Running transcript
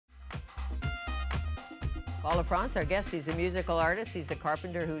Lafrance, our guest, he's a musical artist. He's a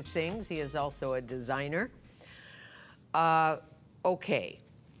carpenter who sings. He is also a designer. Okay.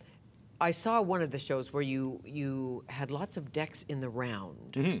 I saw one of the shows where you had lots of decks in the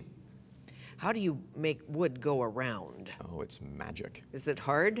round. Mm-hmm. How do you make wood go around? Oh, it's magic. Is it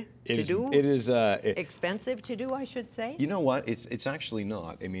hard to do? It is expensive to do, I should say. You know what? It's actually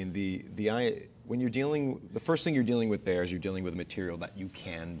not. I mean, when you're dealing, the first thing you're dealing with there is you're dealing with a material that you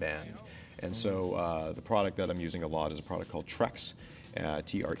can bend, and so the product that I'm using a lot is a product called Trex.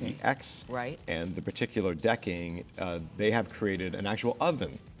 T-R-E-X. Right. And the particular decking, they have created an actual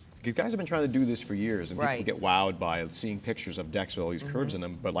oven. You guys have been trying to do this for years, and people get wowed by seeing pictures of decks with all these curves in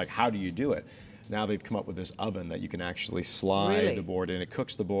them, but like, how do you do it? Now they've come up with this oven that you can actually slide the board in. It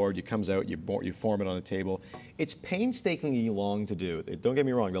cooks the board, it comes out, you form it on a table. It's painstakingly long to do. Don't get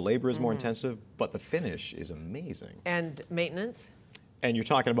me wrong, the labor is more intensive, but the finish is amazing. And maintenance? And you're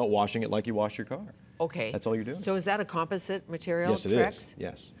talking about washing it like you wash your car. Okay. That's all you're doing. So is that a composite material? Yes, it is.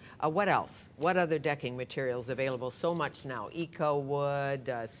 Yes. What else? What other decking materials available so much now? Eco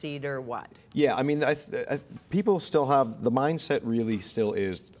wood, cedar, what? Yeah, I mean, people still have, the mindset really still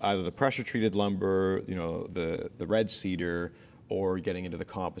is either the pressure-treated lumber, you know, the red cedar, or getting into the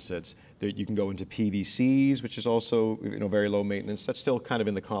composites. You can go into PVCs, which is also, you know, very low maintenance. That's still kind of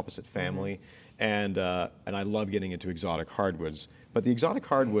in the composite family. And I love getting into exotic hardwoods. But the exotic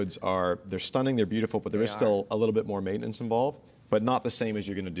hardwoods they're stunning, they're beautiful, but there is still a little bit more maintenance involved, but not the same as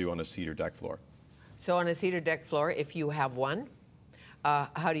you're going to do on a cedar deck floor. So on a cedar deck floor, if you have one,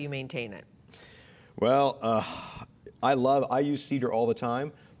 how do you maintain it? Well, I use cedar all the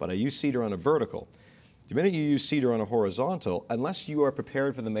time, but I use cedar on a vertical. The minute you use cedar on a horizontal, unless you are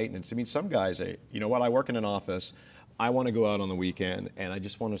prepared for the maintenance, I mean, some guys say, you know what, I work in an office, I want to go out on the weekend and I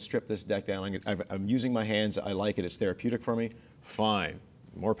just want to strip this deck down. I'm using my hands, I like it, it's therapeutic for me, fine,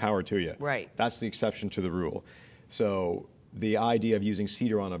 more power to you. Right. That's the exception to the rule. So the idea of using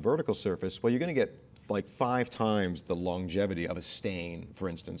cedar on a vertical surface, well, you're going to get like 5 times the longevity of a stain, for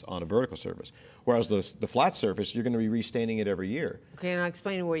instance, on a vertical surface. Whereas the flat surface, you're going to be restaining it every year. Okay, and I'll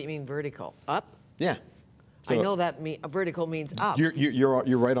explain what you mean vertical. Up? Yeah. So I know that vertical means up.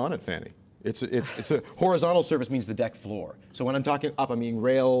 You're right on it, Fanny. It's a horizontal surface means the deck floor. So when I'm talking up, I mean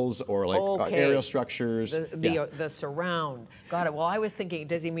rails or like aerial structures. The surround. Got it. Well, I was thinking,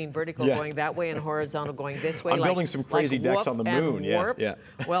 does he mean vertical going that way and horizontal going this way? I'm building some crazy decks on the moon. Yeah.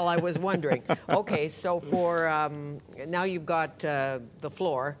 Well, I was wondering. Okay, so for now you've got the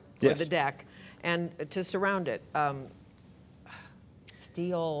floor for the deck, and to surround it.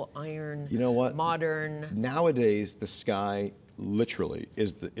 Steel, iron, you know what? Modern. Nowadays, the sky literally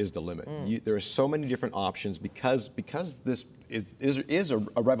is the limit. There are so many different options because this is a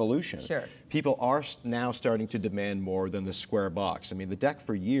revolution. Sure. People are now starting to demand more than the square box. I mean, the deck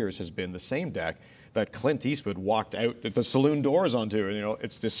for years has been the same deck that Clint Eastwood walked out the saloon doors onto. And, you know,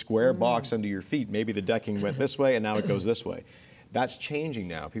 it's this square box under your feet. Maybe the decking went this way and now it goes this way. That's changing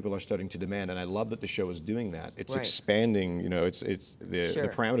now. People are starting to demand, and I love that the show is doing that. It's expanding, you know, the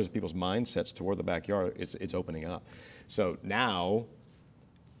parameters of people's mindsets toward the backyard. It's opening up. So now,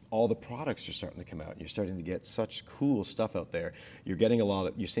 all the products are starting to come out. You're starting to get such cool stuff out there. You're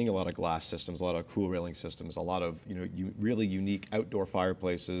seeing a lot of glass systems, a lot of cool railing systems, a lot of really unique outdoor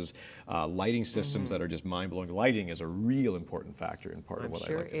fireplaces, lighting systems that are just mind-blowing. Lighting is a real important factor in part of what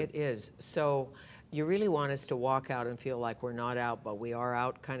I like to do. I'm sure it is. So you really want us to walk out and feel like we're not out, but we are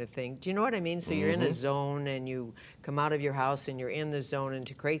out kind of thing. Do you know what I mean? So you're in a zone and you come out of your house and you're in the zone, and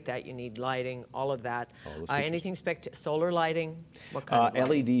to create that you need lighting, all of that. Anything solar lighting? What kind of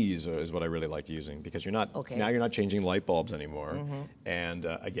LEDs is what I really like using, because you're not now you're not changing light bulbs anymore. And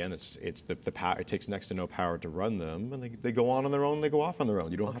again, it's the power. It takes next to no power to run them, and they go on their own. They go off on their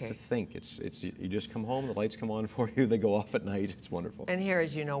own. You don't have to think. You just come home. The lights come on for you. They go off at night. It's wonderful. And here,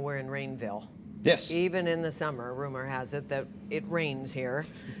 as you know, we're in Rainville. Yes. Even in the summer, rumor has it that it rains here.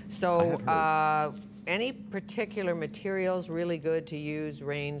 So any particular materials really good to use?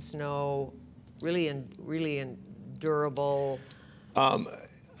 Rain, snow, really durable? Are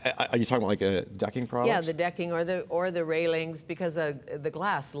you talking about like a decking product? Yeah, the decking or the railings, because the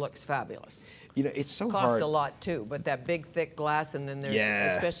glass looks fabulous. You know, it's so hard. Costs hard. a lot too, but that big thick glass, and then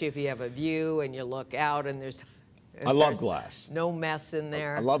there's especially if you have a view and you look out and there's. I love glass. No mess in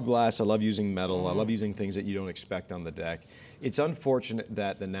there. I love glass. I love using metal. I love using things that you don't expect on the deck. It's unfortunate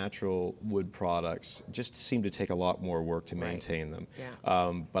that the natural wood products just seem to take a lot more work to maintain them.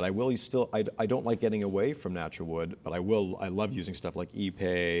 Yeah. But I will still. I don't like getting away from natural wood, but I love using stuff like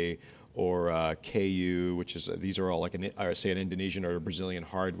Ipe or KU, which is these are all like an Indonesian or a Brazilian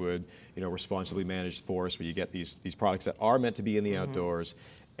hardwood, responsibly managed forest, where you get these products that are meant to be in the outdoors,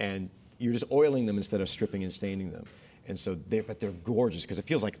 and you're just oiling them instead of stripping and staining them. And so, but they're gorgeous because it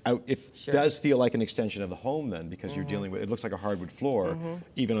feels like Sure. does feel like an extension of the home then because you're dealing with, it looks like a hardwood floor,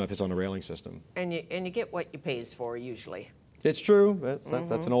 even if it's on a railing system. And you get what you pays for usually. It's true.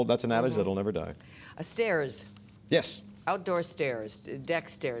 That's an adage that'll never die. Stairs. Yes. Outdoor stairs, deck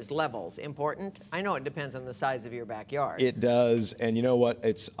stairs, levels, important? I know it depends on the size of your backyard. It does, and you know what?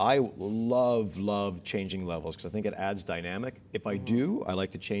 I love changing levels because I think it adds dynamic. If I do, I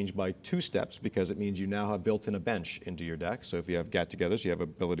like to change by 2 steps because it means you now have built in a bench into your deck. So if you have get-togethers, you have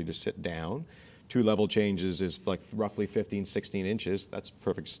ability to sit down. 2 level changes is like roughly 15, 16 inches. That's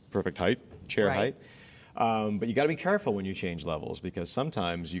perfect height, chair height. But you got to be careful when you change levels because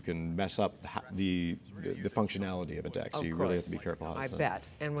sometimes you can mess up the functionality of a deck. So you really have to be careful how it's done. I bet.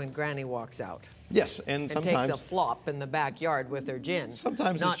 And when Granny walks out. Yes, and sometimes takes a flop in the backyard with her gin.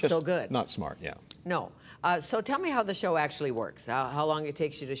 Sometimes not it's just so good. Not smart. Yeah. No. So tell me how the show actually works. How long it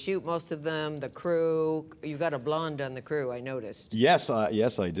takes you to shoot most of them, the crew. You got a blonde on the crew, I noticed. Yes,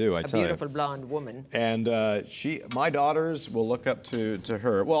 yes, I do. I tell you. A beautiful blonde woman. And my daughters will look up to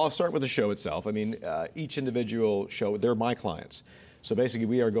her. Well, I'll start with the show itself. I mean, each individual show, they're my clients. So basically,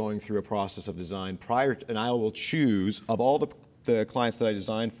 we are going through a process of design and I will choose, of all the clients that I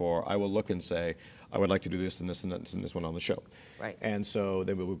designed for, I will look and say, I would like to do this and this and this and this one on the show. Right. And so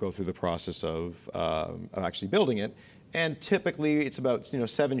then we will go through the process of actually building it. And typically it's about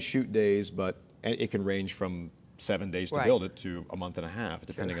 7 shoot days, but it can range from 7 days to build it to a month and a half,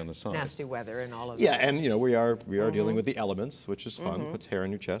 depending on the size. Nasty weather and all of that. Yeah, and we are dealing with the elements, which is fun. Puts hair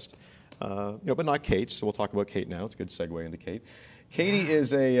on your chest. But not Kate. So we'll talk about Kate now. It's a good segue into Kate. Katie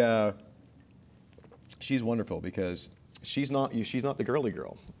is she's wonderful because she's not the girly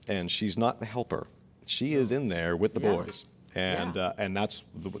girl, and she's not the helper. She is in there with the boys, and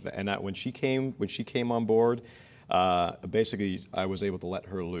when she came on board, basically I was able to let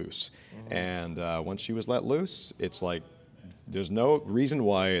her loose, and once she was let loose, it's like there's no reason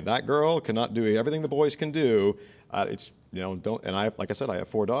why that girl cannot do everything the boys can do. And like I said, I have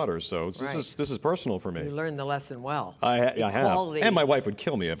 4 daughters, so this is personal for me. You learned the lesson well. I have, and my wife would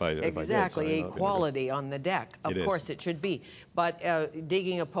kill me if I did. Exactly, equality on the deck. Of course, it should be. But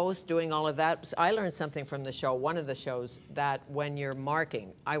digging a post, doing all of that, I learned something from the show. One of the shows that when you're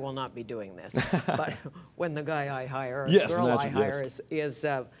marking, I will not be doing this, but when the guy I hire, or the girl I hire is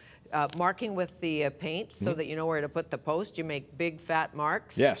marking with the paint so that you know where to put the post. You make big fat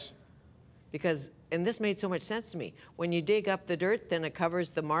marks. Yes. Because, and this made so much sense to me, when you dig up the dirt, then it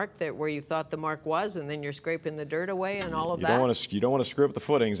covers the mark where you thought the mark was, and then you're scraping the dirt away and all of that. You don't want to screw up the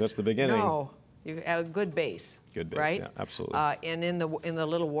footings. That's the beginning. No, you have a good base. Good base, right? yeah, absolutely. And in the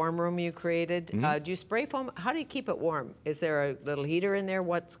little warm room you created, do you spray foam? How do you keep it warm? Is there a little heater in there?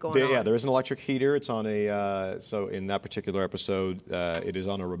 What's going on? Yeah, there is an electric heater. It's on so in that particular episode, it is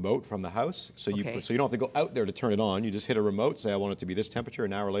on a remote from the house. So you don't have to go out there to turn it on. You just hit a remote, say I want it to be this temperature.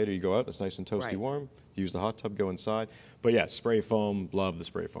 An hour later, you go out. It's nice and toasty warm. Use the hot tub, go inside. But yeah, spray foam. Love the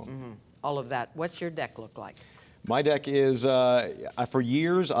spray foam. All of that. What's your deck look like? My deck is, for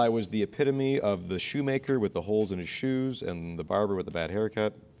years, I was the epitome of the shoemaker with the holes in his shoes and the barber with the bad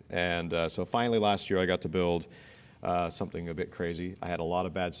haircut. And so finally last year I got to build something a bit crazy. I had a lot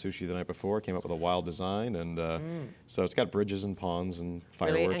of bad sushi the night before, came up with a wild design, and so it's got bridges and ponds and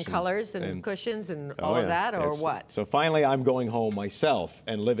fireworks. Really? And colors and cushions and all of that, or what? So finally I'm going home myself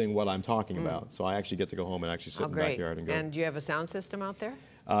and living what I'm talking about. So I actually get to go home and actually sit in the backyard and go. And do you have a sound system out there?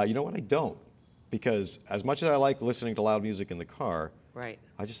 You know what, I don't. Because as much as I like listening to loud music in the car, I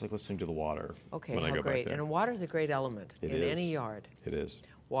just like listening to the water when I go back there. And water's a great element in any yard. It is.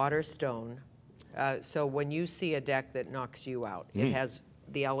 Water, stone. So when you see a deck that knocks you out, it has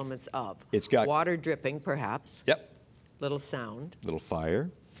the elements of it's got water dripping, perhaps. Yep. Little sound. Little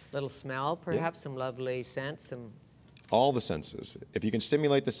fire. Little smell, perhaps. Some lovely scents. All the senses. If you can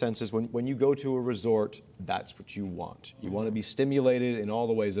stimulate the senses, when you go to a resort, that's what you want. You want to be stimulated in all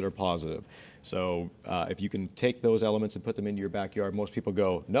the ways that are positive. So if you can take those elements and put them into your backyard, most people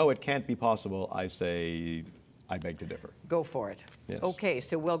go, no, it can't be possible. I say, I beg to differ. Go for it. Yes. Okay,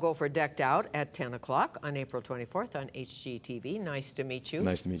 so we'll go for Decked Out at 10 o'clock on April 24th on HGTV. Nice to meet you.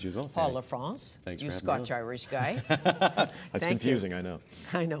 Nice to meet you as well. Paul Lafrance. Thanks you for having me on. Scotch-Irish guy. That's confusing, I know.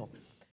 I know.